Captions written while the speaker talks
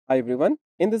Hi everyone.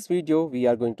 In this video, we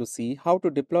are going to see how to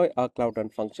deploy a Cloud Run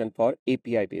function for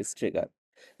API-based trigger.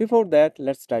 Before that,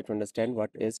 let's try to understand what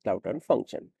is Cloud Run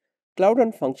function. Cloud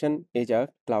Run function is a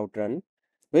Cloud Run,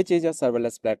 which is a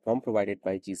serverless platform provided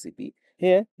by GCP.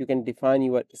 Here, you can define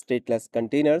your stateless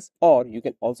containers, or you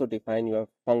can also define your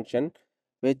function,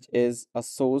 which is a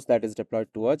source that is deployed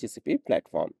to a GCP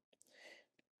platform.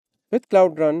 With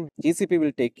Cloud Run, GCP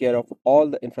will take care of all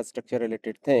the infrastructure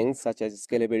related things such as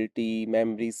scalability,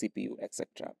 memory, CPU,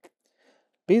 etc.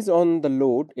 Based on the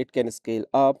load, it can scale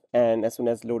up, and as soon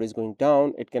as load is going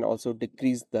down, it can also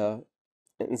decrease the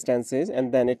instances,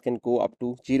 and then it can go up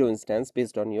to 0 instance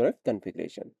based on your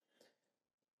configuration.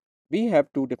 We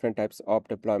have two different types of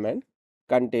deployment: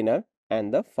 container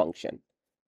and the function.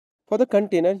 For the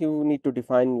container, you need to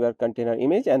define your container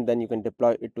image and then you can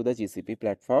deploy it to the GCP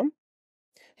platform.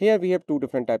 Here we have two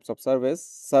different types of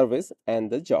service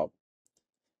and the job.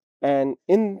 And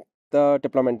in the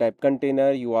deployment type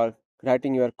container, you are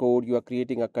writing your code, you are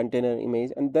creating a container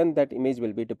image, and then that image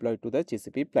will be deployed to the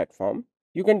GCP platform.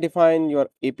 You can define your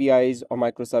APIs or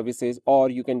microservices, or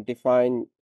you can define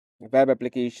web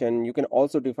application. You can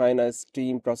also define a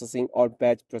stream processing or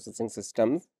batch processing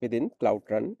system within Cloud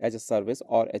Run as a service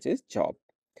or as a job.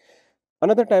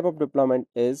 Another type of deployment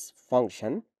is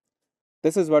function.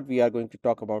 This is what we are going to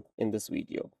talk about in this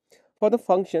video. For the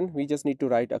function, we just need to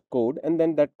write a code and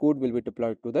then that code will be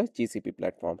deployed to the GCP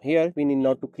platform. Here, we need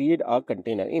not to create a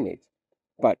container image.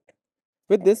 But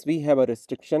with this, we have a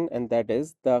restriction, and that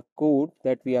is the code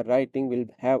that we are writing will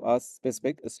have a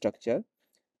specific structure,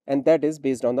 and that is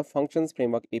based on the functions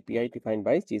framework API defined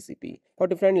by GCP. For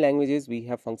different languages, we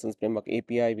have functions framework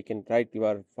API. We can write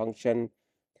your function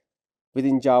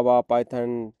within Java,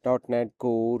 Python, .NET,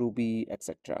 Go, Ruby,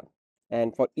 etc.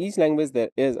 And for each language, there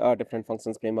is a different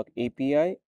functions framework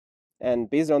API. And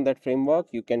based on that framework,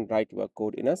 you can write your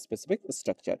code in a specific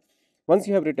structure. Once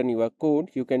you have written your code,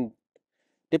 you can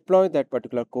deploy that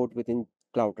particular code within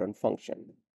Cloud Run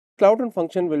function. Cloud Run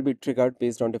function will be triggered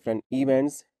based on different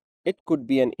events. It could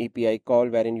be an API call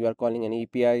wherein you are calling an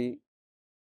API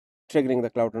triggering the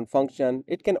Cloud Run function.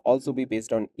 It can also be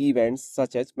based on events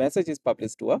such as messages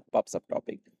published to a PubSub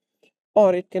topic,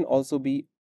 or it can also be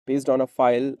based on a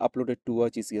file uploaded to a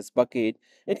GCS bucket.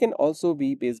 It can also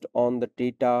be based on the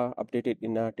data updated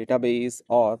in a database,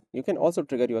 or you can also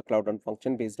trigger your Cloud Run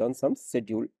function based on some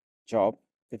scheduled job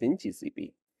within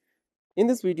GCP. In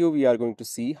this video, we are going to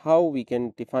see how we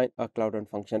can define a Cloud Run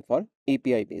function for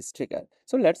API-based trigger.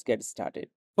 So let's get started.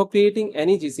 For creating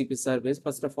any GCP service,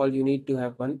 first of all, you need to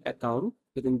have one account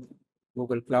within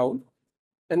Google Cloud.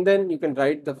 And then you can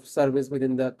write the service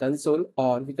within the console,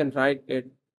 or you can write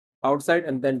it outside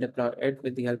and then deploy it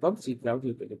with the help of G-Cloud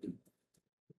utility.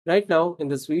 Right now, in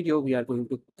this video, we are going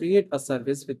to create a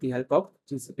service with the help of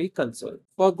GCP console.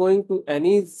 For going to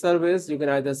any service, you can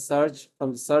either search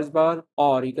from the search bar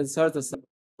or you can search the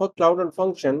for Cloud Run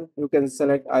function, you can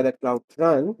select either Cloud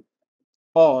Run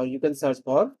or you can search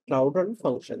for Cloud Run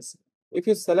functions. If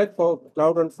you select for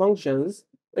Cloud Run functions,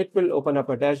 it will open up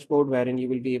a dashboard wherein you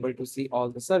will be able to see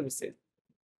all the services.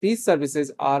 These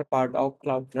services are part of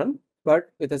Cloud Run,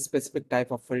 but with a specific type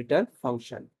of filter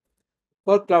function.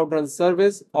 For Cloud Run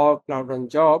service or Cloud Run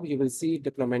job, you will see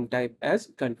deployment type as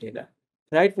container.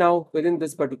 Right now, within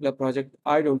this particular project,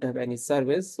 I don't have any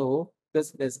service, so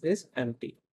this list is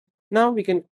empty. Now we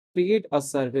can create a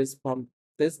service from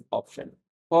this option.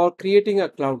 For creating a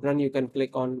Cloud Run, you can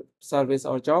click on service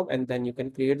or job and then you can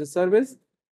create the service.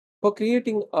 For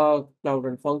creating a Cloud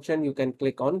Run function, you can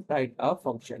click on write a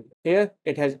function. Here,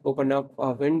 it has opened up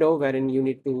a window wherein you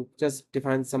need to just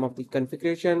define some of the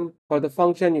configuration. For the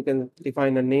function, you can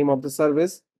define a name of the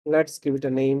service. Let's give it a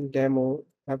name, demo,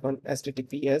 have an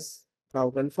HTTPS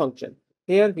Cloud Run function.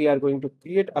 Here, we are going to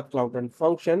create a Cloud Run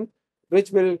function,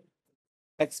 which will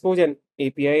expose an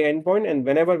API endpoint, and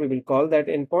whenever we will call that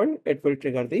endpoint, it will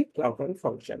trigger the Cloud Run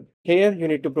function. Here, you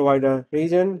need to provide a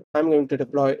region. I'm going to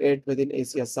deploy it within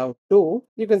Asia South 2.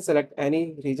 You can select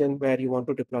any region where you want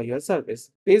to deploy your service.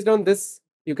 Based on this,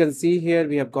 you can see here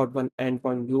we have got one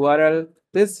endpoint URL.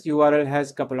 This URL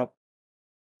has a couple of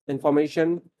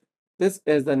information. This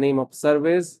is the name of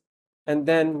service. And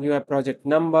then you have project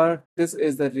number. This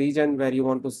is the region where you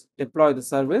want to deploy the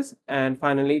service. And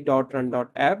finally,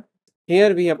 .run.app.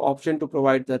 Here we have option to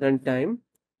provide the runtime.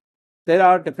 There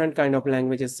are different kind of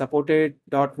languages supported: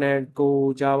 .NET,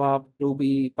 Go, Java,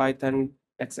 Ruby, Python,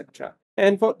 etc.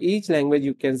 And for each language,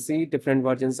 you can see different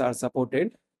versions are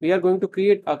supported. We are going to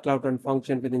create a Cloud Run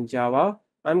function within Java.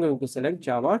 I'm going to select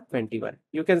Java 21.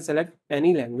 You can select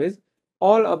any language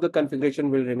all of the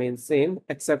configuration will remain same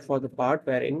except for the part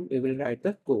wherein we will write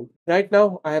the code. Right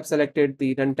now, I have selected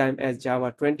the runtime as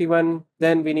Java 21.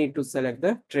 Then we need to select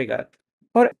the trigger.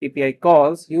 For API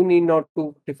calls, you need not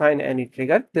to define any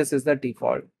trigger. This is the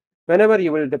default. Whenever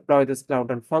you will deploy this Cloud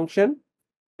Run function,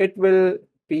 it will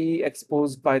be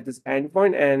exposed by this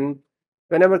endpoint, and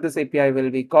whenever this API will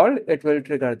be called, it will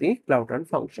trigger the Cloud Run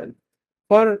function.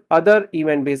 For other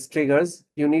event-based triggers,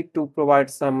 you need to provide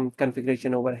some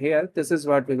configuration over here. This is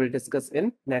what we will discuss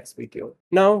in next video.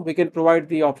 Now we can provide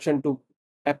the option to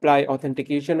apply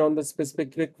authentication on the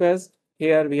specific request.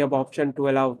 Here we have option to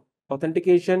allow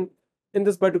authentication. In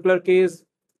this particular case,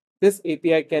 this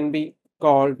API can be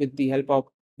called with the help of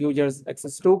user's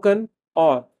access token,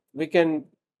 or we can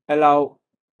allow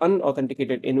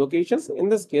unauthenticated invocations. In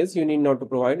this case, you need not to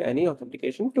provide any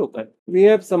authentication token. We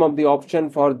have some of the option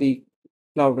for the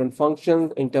Cloud Run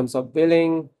function in terms of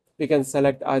billing. We can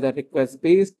select either request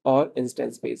based or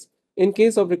instance based. In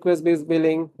case of request based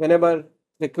billing, whenever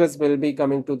request will be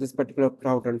coming to this particular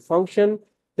Cloud Run function,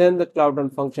 then the Cloud Run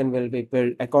function will be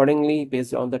built accordingly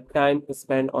based on the time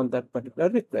spent on that particular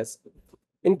request.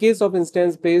 In case of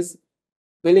instance based,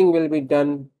 billing will be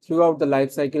done throughout the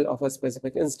life cycle of a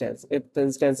specific instance. If the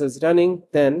instance is running,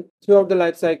 then throughout the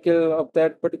life cycle of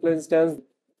that particular instance,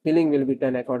 billing will be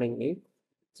done accordingly.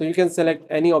 So you can select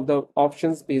any of the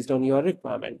options based on your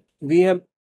requirement. We have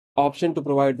option to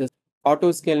provide this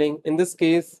auto scaling. In this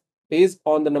case, based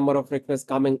on the number of requests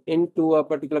coming into a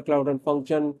particular Cloud Run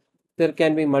function, there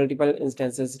can be multiple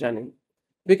instances running.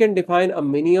 We can define a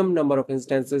minimum number of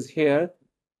instances here.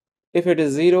 If it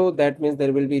is 0, that means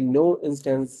there will be no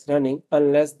instance running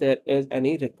unless there is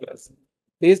any request.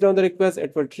 Based on the request,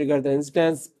 it will trigger the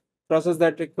instance, process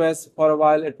that request. For a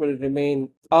while, it will remain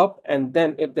up, and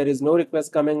then if there is no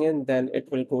request coming in, then it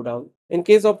will go down. In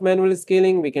case of manual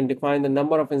scaling, we can define the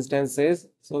number of instances.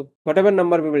 So whatever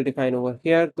number we will define over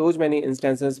here, those many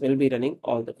instances will be running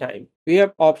all the time. We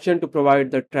have option to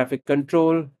provide the traffic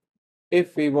control.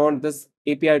 If we want this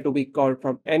API to be called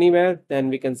from anywhere, then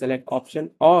we can select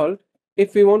option all.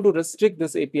 If we want to restrict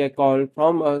this API call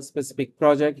from a specific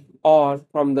project or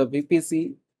from the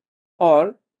VPC,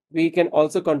 or we can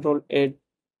also control it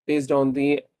based on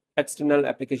the external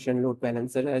application load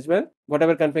balancer as well.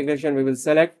 Whatever configuration we will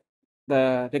select,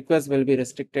 the request will be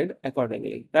restricted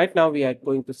accordingly. Right now, we are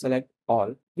going to select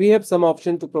all. We have some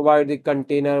option to provide the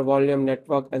container, volume,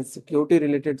 network, and security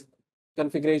related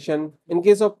configuration. In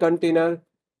case of container,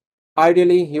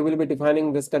 ideally, you will be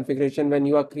defining this configuration when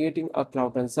you are creating a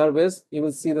Cloud Run service. You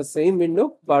will see the same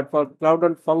window, but for Cloud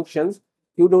Run functions,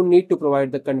 you don't need to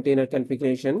provide the container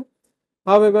configuration.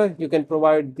 However, you can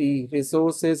provide the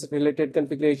resources related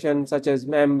configuration such as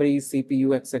memory,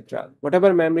 CPU, etc.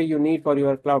 Whatever memory you need for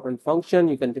your Cloud Run function,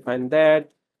 you can define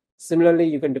that. Similarly,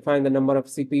 you can define the number of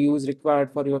CPUs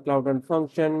required for your Cloud Run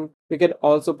function. We can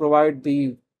also provide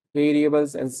the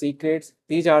variables and secrets.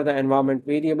 These are the environment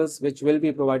variables which will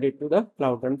be provided to the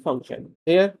Cloud Run function.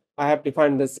 Here, I have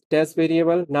defined this test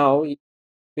variable. Now,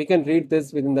 we can read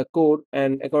this within the code,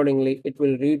 and accordingly, it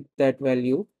will read that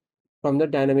value from the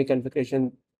dynamic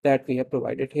configuration that we have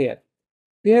provided here.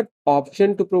 We have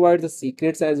option to provide the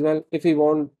secrets as well if we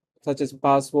want, such as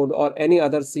password or any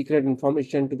other secret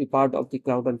information to be part of the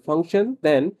Cloud Run function.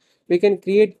 Then we can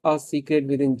create a secret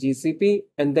within GCP,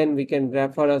 and then we can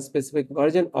refer a specific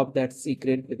version of that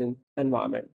secret within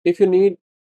environment. If you need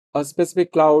a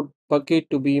specific cloud bucket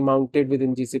to be mounted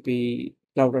within GCP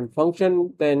Cloud Run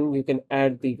function, then you can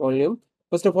add the volume.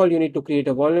 First of all, you need to create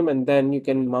a volume, and then you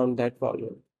can mount that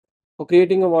volume. For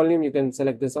creating a volume, you can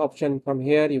select this option from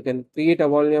here. You can create a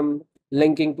volume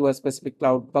linking to a specific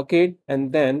cloud bucket,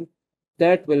 and then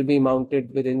that will be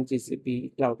mounted within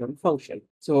GCP Cloud Run function.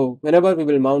 So whenever we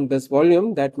will mount this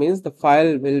volume, that means the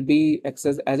file will be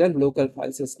accessed as a local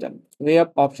file system. We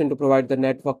have option to provide the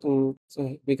networking.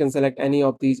 So we can select any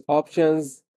of these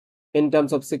options. In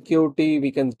terms of security,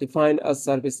 we can define a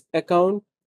service account.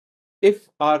 If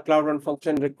our Cloud Run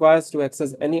function requires to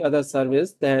access any other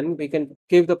service, then we can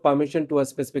give the permission to a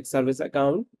specific service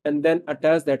account and then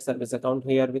attach that service account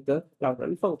here with the Cloud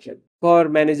Run function. For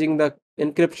managing the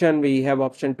encryption, we have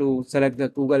option to select the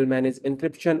Google Manage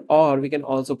Encryption, or we can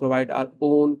also provide our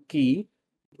own key.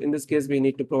 In this case, we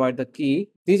need to provide the key.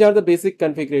 These are the basic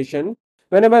configuration.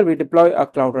 Whenever we deploy a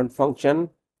Cloud Run function,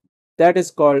 that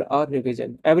is called a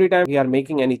revision. Every time we are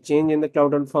making any change in the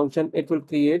Cloud Run function, it will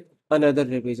create another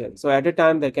revision. So at a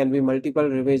time, there can be multiple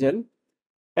revision.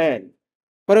 And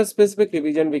for a specific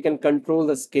revision, we can control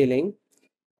the scaling.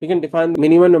 We can define the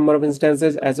minimum number of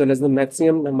instances as well as the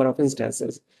maximum number of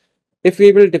instances. If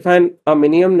we will define a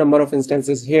minimum number of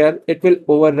instances here, it will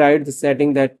override the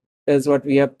setting that is what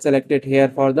we have selected here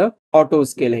for the auto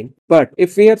scaling. But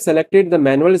if we have selected the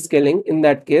manual scaling, in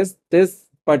that case, this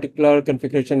particular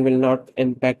configuration will not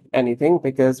impact anything,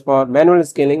 because for manual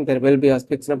scaling, there will be a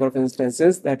fixed number of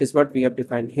instances. That is what we have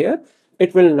defined here.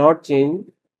 It will not change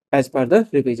as per the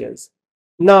revisions.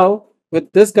 Now,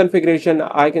 with this configuration,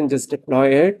 I can just deploy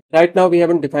it. Right now, we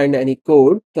haven't defined any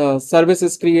code. The service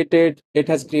is created, it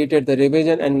has created the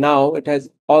revision, and now it has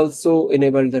also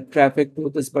enabled the traffic to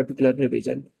this particular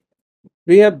revision.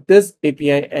 We have this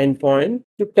API endpoint.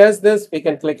 To test this, we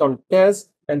can click on test,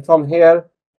 and from here,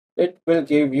 it will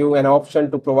give you an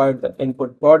option to provide the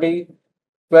input body,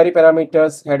 query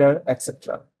parameters, header,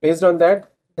 etc. Based on that,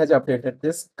 it has updated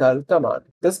this curl command.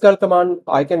 This curl command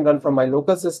I can run from my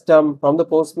local system, from the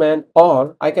Postman,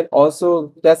 or I can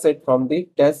also test it from the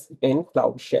test in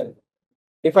Cloud Shell.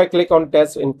 If I click on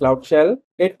test in Cloud Shell,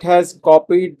 it has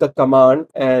copied the command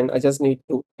and I just need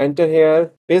to enter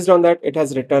here. Based on that, it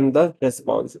has returned the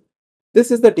response. This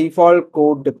is the default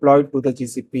code deployed to the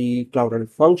GCP Cloud Run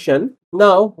function.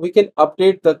 Now we can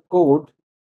update the code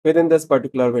within this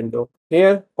particular window.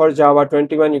 Here for Java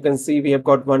 21, you can see we have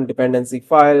got one dependency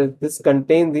file. This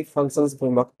contains the functions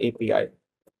framework API.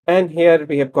 And here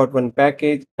we have got one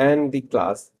package and the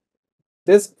class.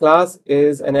 This class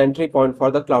is an entry point for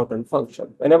the Cloud Run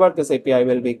function. Whenever this API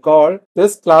will be called,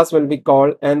 this class will be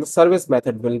called and the service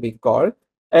method will be called.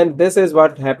 And this is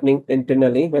what happening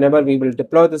internally. Whenever we will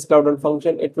deploy this Cloud Run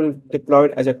function, it will deploy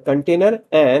it as a container,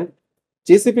 and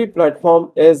GCP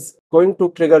platform is going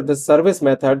to trigger the service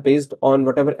method based on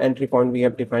whatever entry point we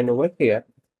have defined over here.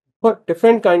 For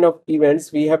different kind of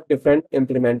events, we have different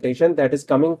implementation that is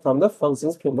coming from the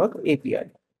functions framework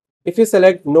API. If you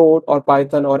select Node or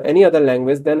Python or any other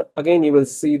language, then again you will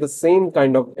see the same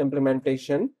kind of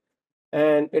implementation,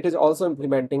 and it is also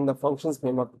implementing the functions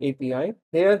framework API.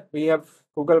 Here we have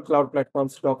Google Cloud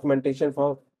Platform's documentation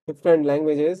for different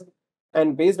languages,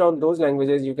 and based on those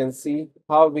languages, you can see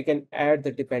how we can add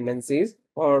the dependencies.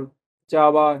 For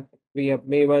Java, we have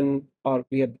Maven, or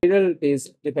we have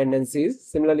Gradle-based dependencies.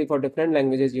 Similarly, for different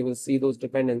languages, you will see those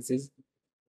dependencies.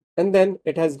 And then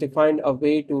it has defined a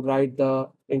way to write the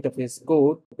interface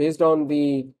code based on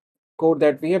the code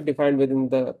that we have defined within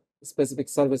the specific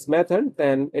service method.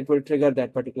 Then it will trigger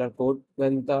that particular code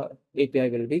when the API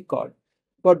will be called.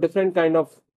 For different kind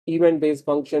of event-based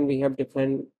function, we have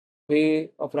different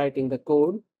way of writing the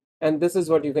code. And this is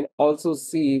what you can also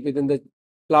see within the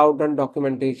Cloud Run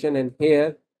documentation. And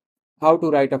here, how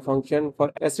to write a function.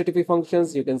 For HTTP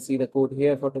functions, you can see the code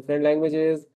here for different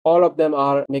languages. All of them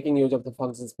are making use of the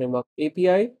functions framework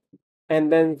API.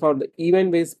 And then for the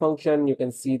event-based function, you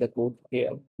can see the code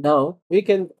here. Now we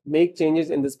can make changes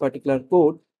in this particular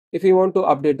code. If we want to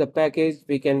update the package,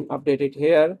 we can update it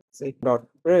here, say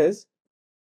 .pres,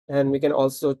 and we can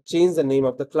also change the name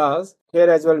of the class. Here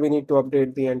as well, we need to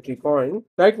update the entry point.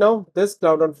 Right now, this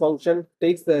Cloud Run function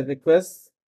takes the request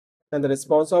and the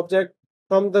response object.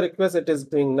 From the request, it is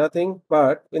doing nothing,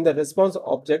 but in the response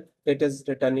object, it is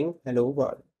returning hello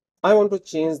world. I want to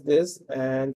change this,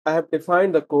 and I have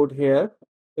defined the code here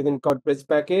within code bridge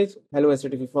package, hello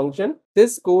HTTP function.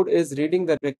 This code is reading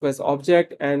the request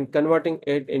object and converting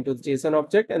it into JSON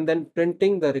object, and then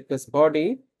printing the request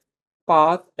body,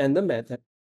 path, and the method.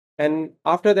 And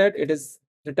after that, it is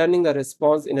returning the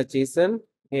response in a JSON.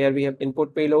 Here we have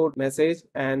input payload message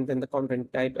and then the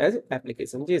content type as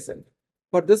application JSON.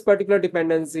 For this particular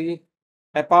dependency,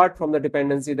 apart from the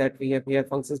dependency that we have here,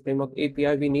 functions framework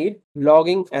API, we need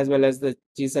logging as well as the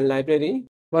JSON library.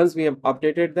 Once we have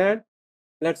updated that,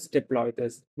 let's deploy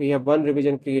this. We have one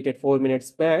revision created 4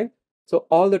 minutes back. So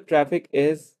all the traffic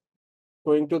is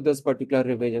going to this particular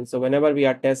revision. So whenever we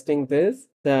are testing this,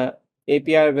 the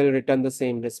API will return the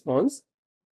same response.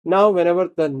 Now, whenever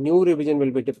the new revision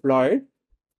will be deployed,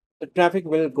 the traffic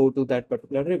will go to that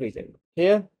particular revision.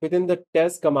 Here within the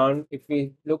test command, if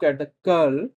we look at the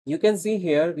curl, you can see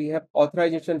here we have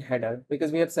authorization header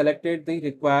because we have selected the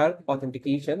required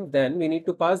authentication. Then we need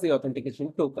to pass the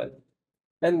authentication token.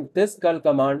 And this curl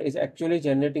command is actually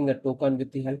generating the token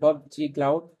with the help of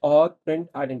gcloud or print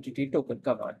identity token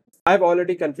command. I've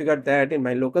already configured that in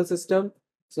my local system.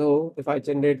 So if I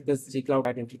generate this gcloud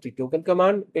identity token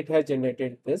command, it has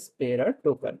generated this bearer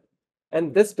token.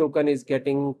 And this token is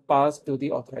getting passed to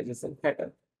the authorization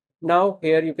header. Now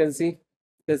here you can see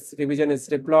this revision is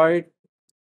deployed.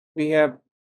 We have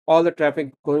all the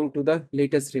traffic going to the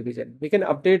latest revision. We can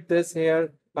update this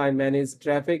here by manage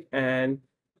traffic, and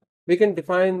we can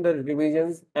define the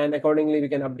revisions, and accordingly we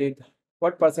can update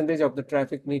what percentage of the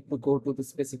traffic need to go to the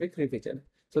specific revision.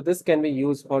 So this can be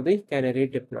used for the canary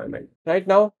deployment. Right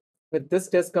now with this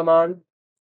test command,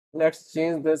 let's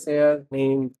change this here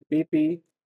name BP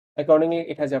Accordingly,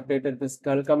 it has updated this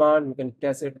curl command. We can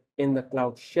test it in the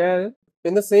Cloud Shell.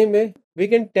 In the same way, we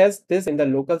can test this in the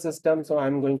local system. So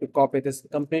I'm going to copy this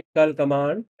complete curl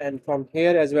command, and from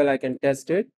here as well, I can test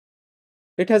it.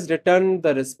 It has returned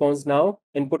the response now,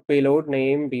 input payload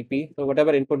name BP. So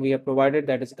whatever input we have provided,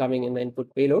 that is coming in the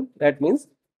input payload. That means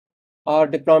our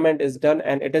deployment is done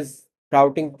and it is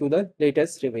routing to the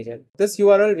latest revision. This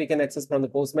URL we can access from the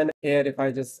Postman. Here, if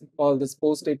I just call this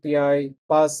post API,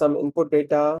 pass some input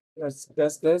data, let's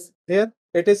test this. Here,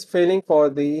 it is failing for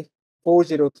the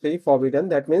 403 forbidden.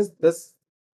 That means this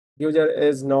user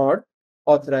is not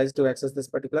authorized to access this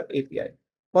particular API.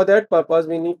 For that purpose,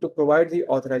 we need to provide the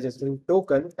authorization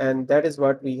token, and that is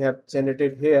what we have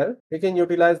generated here. We can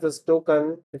utilize this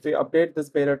token. If we update this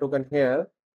bearer token here,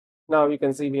 now you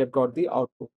can see we have got the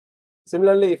output.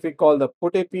 Similarly, if we call the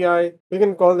put API, we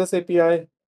can call this API.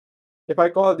 If I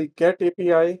call the get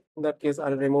API, in that case,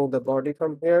 I'll remove the body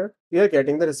from here. We are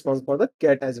getting the response for the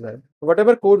get as well.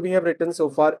 Whatever code we have written so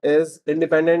far is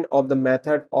independent of the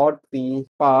method or the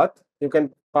path. You can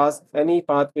pass any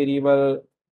path variable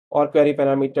or query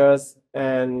parameters,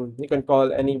 and you can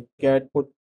call any get, put,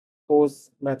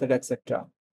 post method, etc.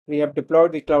 We have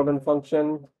deployed the Cloud Run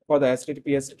function for the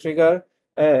HTTPS trigger,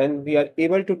 and we are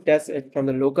able to test it from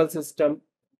the local system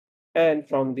and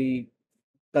from the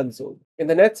console. In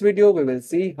the next video, we will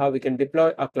see how we can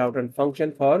deploy a Cloud Run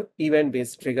function for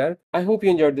event-based trigger. I hope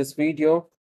you enjoyed this video.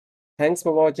 Thanks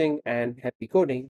for watching and happy coding.